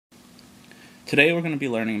Today we're going to be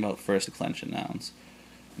learning about first declension nouns.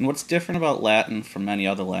 And what's different about Latin from many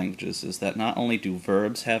other languages is that not only do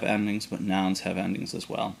verbs have endings, but nouns have endings as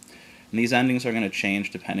well. And these endings are going to change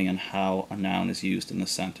depending on how a noun is used in the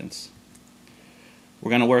sentence.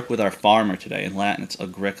 We're going to work with our farmer today. In Latin it's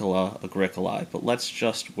agricola, agricolae, but let's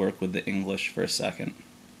just work with the English for a second.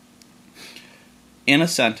 In a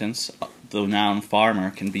sentence, the noun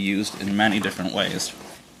farmer can be used in many different ways.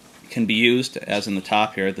 It can be used, as in the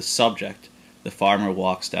top here, the subject. The farmer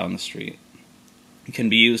walks down the street. It can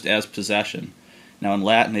be used as possession. Now in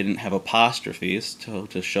Latin they didn't have apostrophes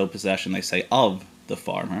to show possession. They say of the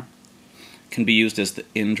farmer. It can be used as the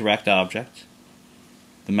indirect object.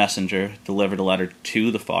 The messenger delivered a letter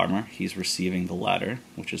to the farmer. He's receiving the letter,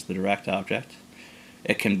 which is the direct object.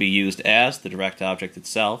 It can be used as the direct object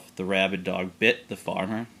itself. The rabid dog bit the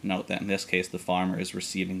farmer. Note that in this case the farmer is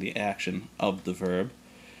receiving the action of the verb.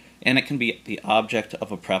 And it can be the object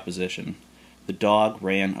of a preposition. The dog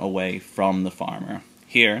ran away from the farmer.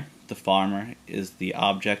 Here, the farmer is the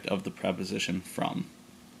object of the preposition from.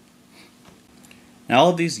 Now all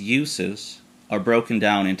of these uses are broken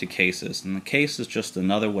down into cases, and the case is just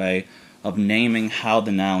another way of naming how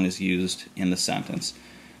the noun is used in the sentence.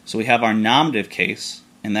 So we have our nominative case,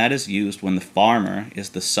 and that is used when the farmer is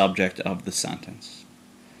the subject of the sentence.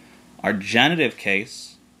 Our genitive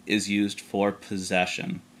case is used for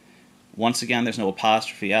possession. Once again, there's no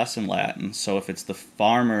apostrophe S in Latin, so if it's the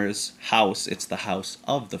farmer's house, it's the house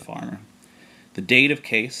of the farmer. The dative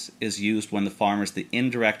case is used when the farmer is the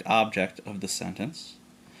indirect object of the sentence.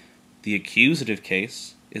 The accusative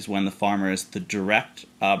case is when the farmer is the direct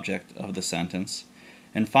object of the sentence.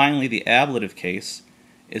 And finally, the ablative case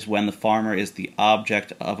is when the farmer is the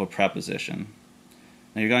object of a preposition.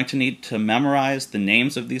 Now you're going to need to memorize the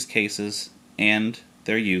names of these cases and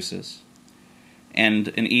their uses. And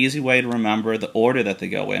an easy way to remember the order that they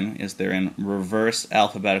go in is they're in reverse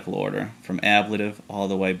alphabetical order, from ablative all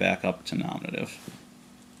the way back up to nominative.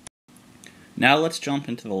 Now let's jump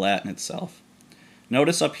into the Latin itself.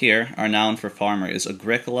 Notice up here, our noun for farmer is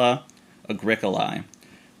agricola, agricolae.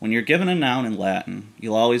 When you're given a noun in Latin,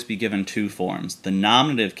 you'll always be given two forms. The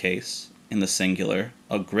nominative case, in the singular,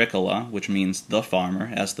 agricola, which means the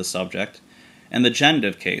farmer as the subject, and the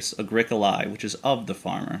genitive case, agricolae, which is of the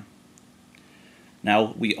farmer.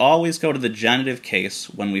 Now, we always go to the genitive case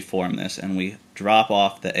when we form this, and we drop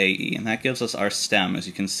off the AE, and that gives us our stem, as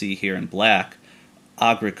you can see here in black,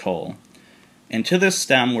 agricole. And to this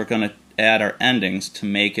stem, we're going to add our endings to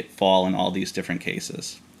make it fall in all these different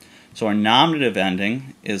cases. So our nominative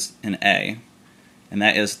ending is an A, and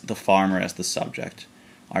that is the farmer as the subject.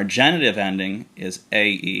 Our genitive ending is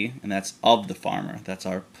AE, and that's of the farmer. That's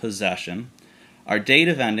our possession. Our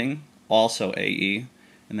dative ending, also AE,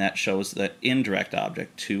 and that shows the indirect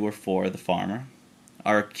object, to or for the farmer.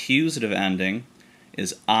 Our accusative ending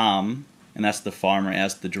is and that's the farmer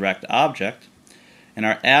as the direct object. And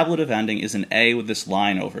our ablative ending is an A with this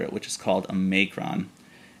line over it, which is called a macron,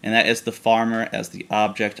 and that is the farmer as the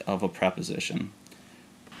object of a preposition.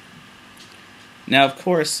 Now, of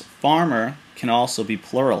course, farmer can also be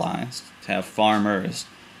pluralized to have farmers,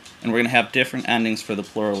 and we're going to have different endings for the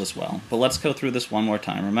plural as well. But let's go through this one more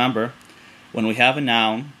time. Remember, when we have a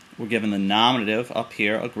noun, we're given the nominative up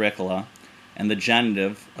here, agricola, and the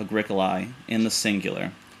genitive, agricolae, in the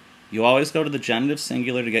singular. You always go to the genitive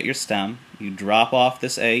singular to get your stem, you drop off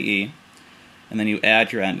this AE, and then you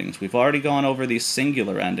add your endings. We've already gone over these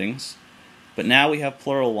singular endings, but now we have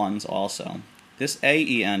plural ones also. This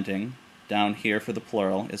AE ending down here for the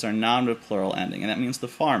plural is our nominative plural ending, and that means the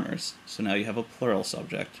farmers, so now you have a plural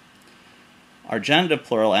subject. Our genitive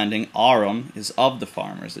plural ending, arum, is of the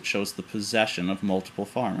farmers. It shows the possession of multiple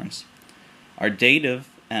farmers. Our dative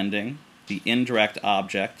ending, the indirect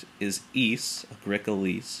object, is is,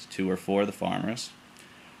 agricoles, to or for the farmers.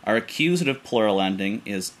 Our accusative plural ending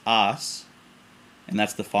is as, and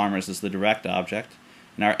that's the farmers as the direct object.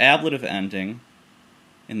 And our ablative ending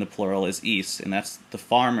in the plural is is, and that's the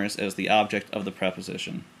farmers as the object of the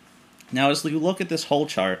preposition. Now as you look at this whole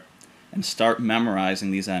chart and start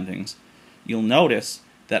memorizing these endings, you'll notice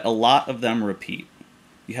that a lot of them repeat.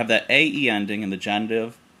 You have that AE ending in the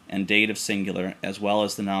genitive and dative singular as well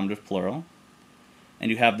as the nominative plural. And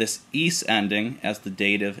you have this is ending as the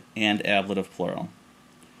dative and ablative plural.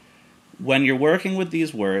 When you're working with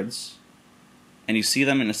these words and you see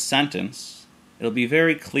them in a sentence, it'll be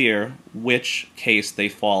very clear which case they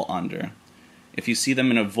fall under. If you see them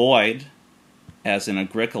in a void, as in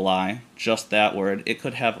agricolae, just that word, it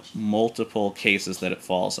could have multiple cases that it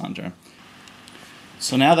falls under.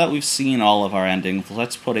 So now that we've seen all of our endings,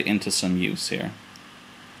 let's put it into some use here.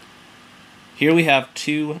 Here we have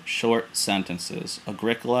two short sentences,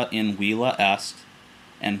 Agricola in villa est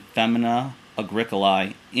and Femina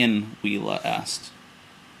Agricolae in villa est.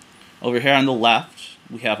 Over here on the left,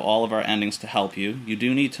 we have all of our endings to help you. You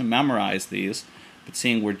do need to memorize these, but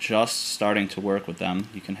seeing we're just starting to work with them,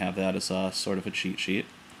 you can have that as a sort of a cheat sheet.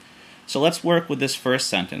 So let's work with this first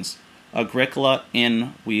sentence, Agricola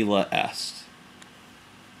in villa est.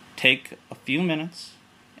 Take a few minutes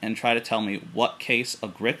and try to tell me what case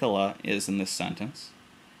Agricola is in this sentence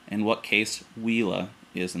and what case villa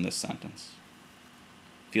is in this sentence.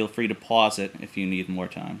 Feel free to pause it if you need more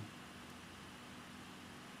time.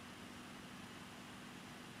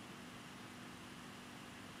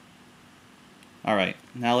 Alright,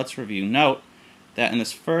 now let's review. Note that in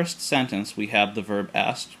this first sentence we have the verb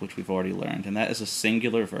est, which we've already learned, and that is a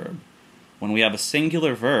singular verb. When we have a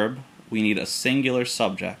singular verb, we need a singular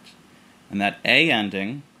subject, and that a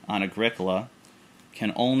ending on Agricola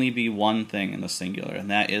can only be one thing in the singular, and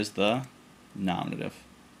that is the nominative.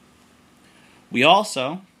 We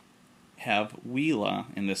also have villa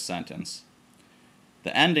in this sentence.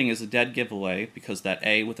 The ending is a dead giveaway because that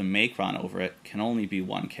a with a macron over it can only be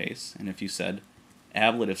one case, and if you said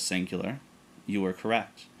ablative singular, you were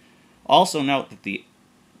correct. Also note that the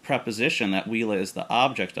preposition that villa is the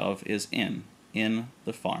object of is in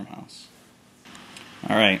the farmhouse.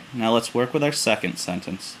 Alright, now let's work with our second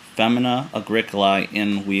sentence. Femina Agricolae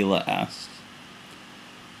in villa est.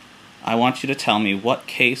 I want you to tell me what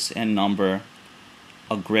case and number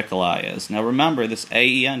Agricolae is. Now remember, this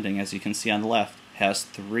AE ending, as you can see on the left, has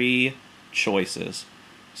three choices.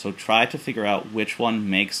 So try to figure out which one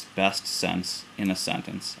makes best sense in a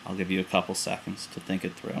sentence. I'll give you a couple seconds to think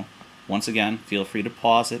it through. Once again, feel free to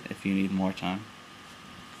pause it if you need more time.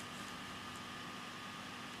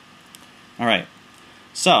 Alright,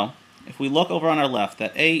 so if we look over on our left,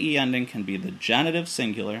 that AE ending can be the genitive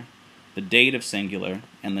singular, the dative singular,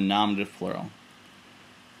 and the nominative plural.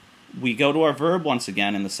 We go to our verb once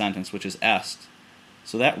again in the sentence, which is est.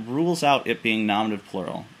 So that rules out it being nominative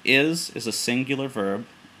plural. Is a singular verb,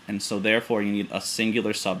 and so therefore you need a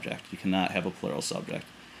singular subject. You cannot have a plural subject.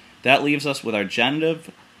 That leaves us with our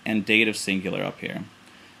genitive and dative singular up here.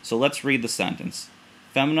 So let's read the sentence.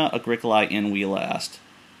 Femina Agricolae in villa est.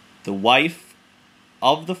 The wife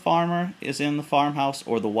of the farmer is in the farmhouse,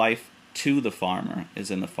 or the wife to the farmer is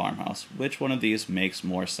in the farmhouse. Which one of these makes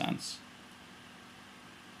more sense?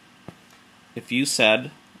 If you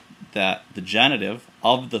said that the genitive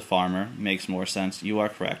of the farmer makes more sense, you are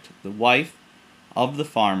correct. The wife of the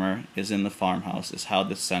farmer is in the farmhouse is how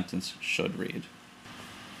this sentence should read.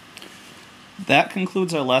 That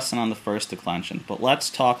concludes our lesson on the first declension, but let's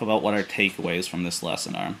talk about what our takeaways from this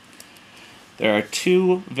lesson are. There are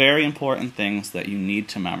two very important things that you need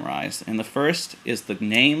to memorize, and the first is the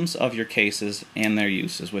names of your cases and their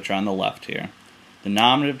uses, which are on the left here. The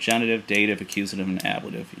nominative, genitive, dative, accusative, and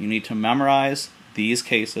ablative. You need to memorize these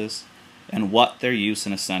cases and what their use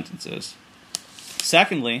in a sentence is.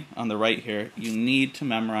 Secondly, on the right here, you need to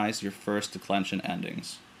memorize your first declension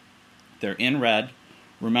endings. They're in red.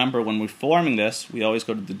 Remember, when we're forming this, we always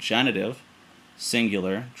go to the genitive,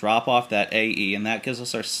 singular, drop off that AE, and that gives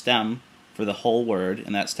us our stem for the whole word,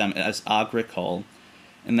 and that stem is agricole,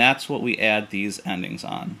 and that's what we add these endings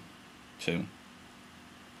on to.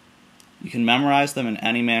 You can memorize them in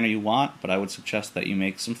any manner you want, but I would suggest that you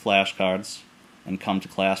make some flashcards and come to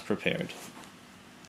class prepared.